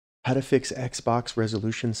How to fix Xbox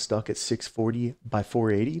resolution stuck at 640 by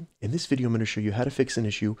 480. In this video, I'm going to show you how to fix an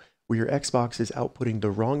issue where your Xbox is outputting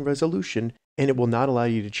the wrong resolution and it will not allow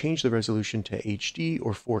you to change the resolution to HD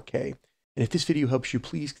or 4K. And if this video helps you,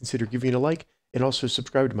 please consider giving it a like and also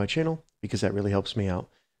subscribe to my channel because that really helps me out.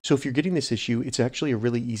 So if you're getting this issue, it's actually a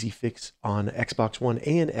really easy fix on Xbox One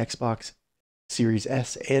and Xbox Series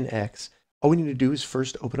S and X. All we need to do is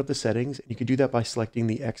first open up the settings, and you can do that by selecting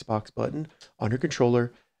the Xbox button on your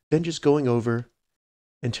controller, then just going over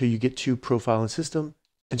until you get to Profile and System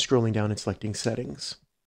and scrolling down and selecting Settings.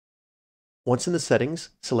 Once in the settings,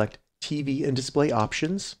 select TV and Display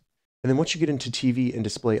Options. And then once you get into TV and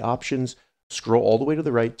Display Options, scroll all the way to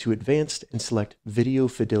the right to Advanced and select Video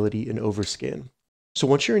Fidelity and Overscan. So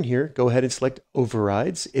once you're in here, go ahead and select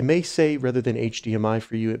Overrides. It may say, rather than HDMI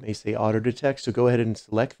for you, it may say Auto Detect. So go ahead and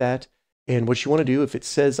select that. And what you want to do, if it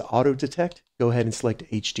says Auto Detect, go ahead and select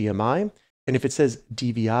HDMI. And if it says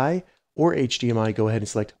DVI or HDMI, go ahead and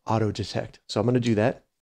select Auto Detect. So I'm going to do that.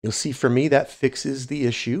 You'll see for me that fixes the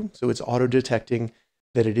issue. So it's auto detecting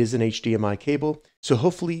that it is an HDMI cable. So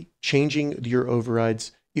hopefully changing your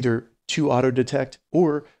overrides either to auto detect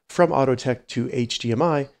or from auto detect to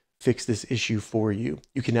HDMI fix this issue for you.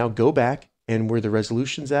 You can now go back and where the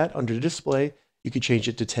resolution's at under the display, you can change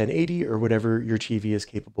it to 1080 or whatever your TV is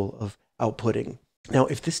capable of outputting. Now,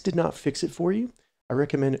 if this did not fix it for you, I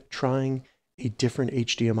recommend trying a different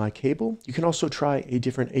HDMI cable. You can also try a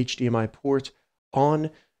different HDMI port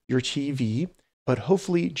on your TV, but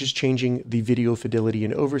hopefully just changing the video fidelity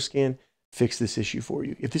and overscan fix this issue for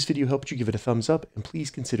you. If this video helped you, give it a thumbs up and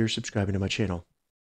please consider subscribing to my channel.